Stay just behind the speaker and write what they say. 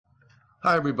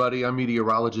Hi, everybody. I'm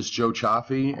meteorologist Joe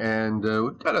Chaffee, and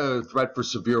we've got a threat for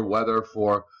severe weather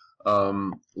for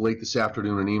late this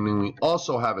afternoon and evening. We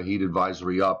also have a heat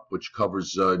advisory up, which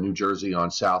covers New Jersey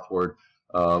on southward,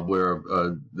 where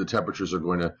the temperatures are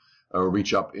going to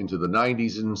reach up into the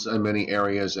 90s in many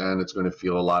areas, and it's going to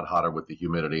feel a lot hotter with the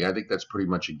humidity. I think that's pretty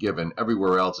much a given.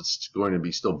 Everywhere else, it's going to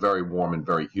be still very warm and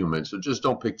very humid, so just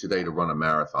don't pick today to run a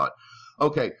marathon.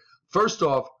 Okay, first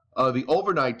off, the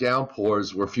overnight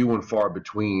downpours were few and far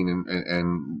between,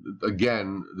 and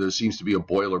again, there seems to be a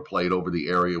boilerplate over the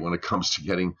area when it comes to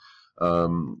getting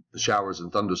showers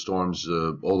and thunderstorms,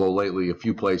 although lately a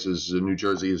few places in New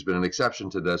Jersey has been an exception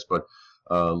to this, but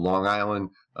Long Island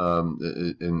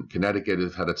in Connecticut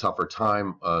has had a tougher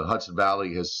time. Hudson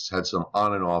Valley has had some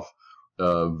on and off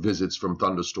visits from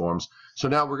thunderstorms. So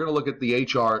now we're going to look at the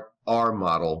HRRR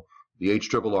model, the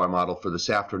HRRR model for this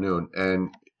afternoon,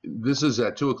 and this is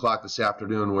at 2 o'clock this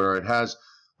afternoon, where it has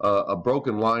a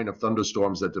broken line of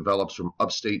thunderstorms that develops from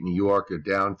upstate New York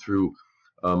down through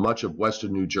much of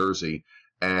western New Jersey,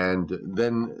 and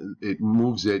then it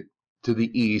moves it to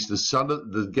the east.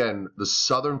 Again, the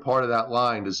southern part of that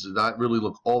line does not really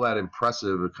look all that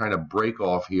impressive. A kind of break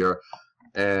off here,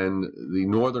 and the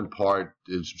northern part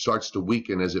starts to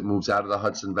weaken as it moves out of the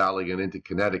Hudson Valley and into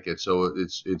Connecticut. So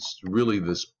it's really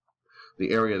the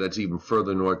area that's even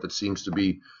further north that seems to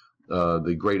be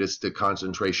the greatest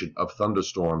concentration of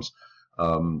thunderstorms.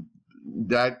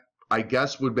 That, I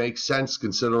guess, would make sense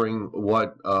considering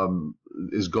what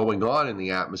is going on in the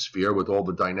atmosphere with all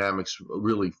the dynamics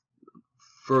really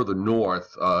further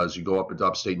north as you go up into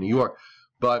upstate New York.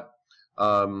 But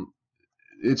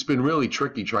it's been really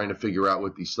tricky trying to figure out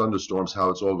with these thunderstorms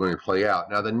how it's all going to play out.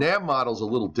 Now, the NAM model is a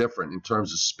little different in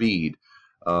terms of speed.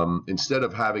 Instead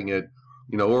of having it,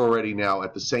 we're already now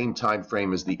at the same time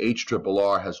frame as the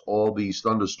HRRR has all these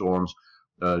thunderstorms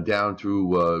down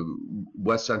through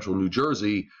west central New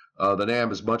Jersey. The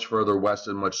NAM is much further west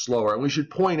and much slower. And we should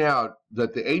point out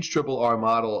that the HRRR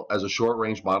model as a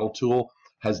short-range model tool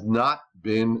has not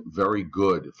been very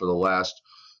good for the last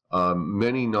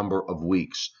many number of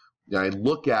weeks. Now, I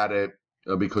look at it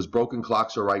because broken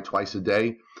clocks are right twice a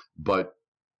day, but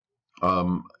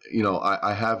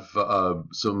I have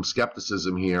some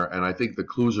skepticism here, and I think the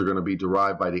clues are going to be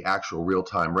derived by the actual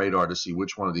real-time radar to see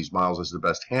which one of these models has the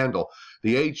best handle.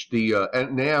 The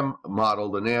NAM model,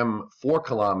 the NAM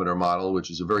 4-kilometer model, which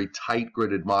is a very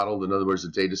tight-gridded model. In other words,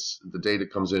 the data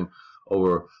comes in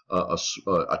over a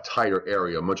tighter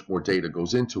area. Much more data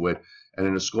goes into it, and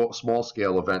in a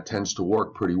small-scale event tends to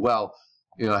work pretty well.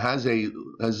 Has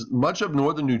much of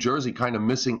northern New Jersey kind of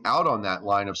missing out on that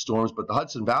line of storms, but the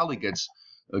Hudson Valley gets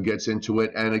into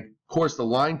it, and of course the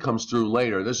line comes through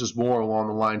later. This is more along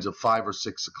the lines of 5 or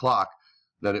 6 o'clock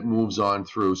that it moves on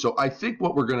through. So I think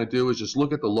what we're going to do is just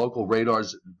look at the local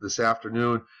radars this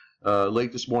afternoon,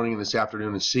 late this morning and this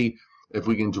afternoon, and see if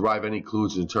we can derive any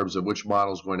clues in terms of which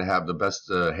model is going to have the best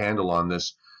handle on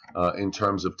this in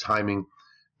terms of timing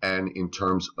and in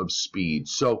terms of speed.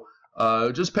 So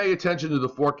just pay attention to the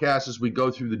forecast as we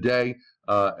go through the day,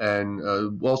 and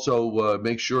also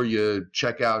make sure you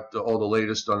check out all the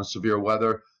latest on severe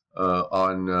weather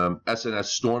on SNS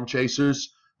Storm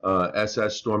Chasers,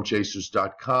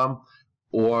 ssstormchasers.com,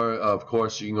 or of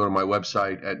course you can go to my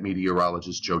website at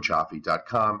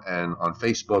meteorologistjoechaffee.com and on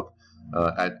Facebook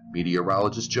at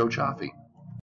Meteorologist Joe Chaffee.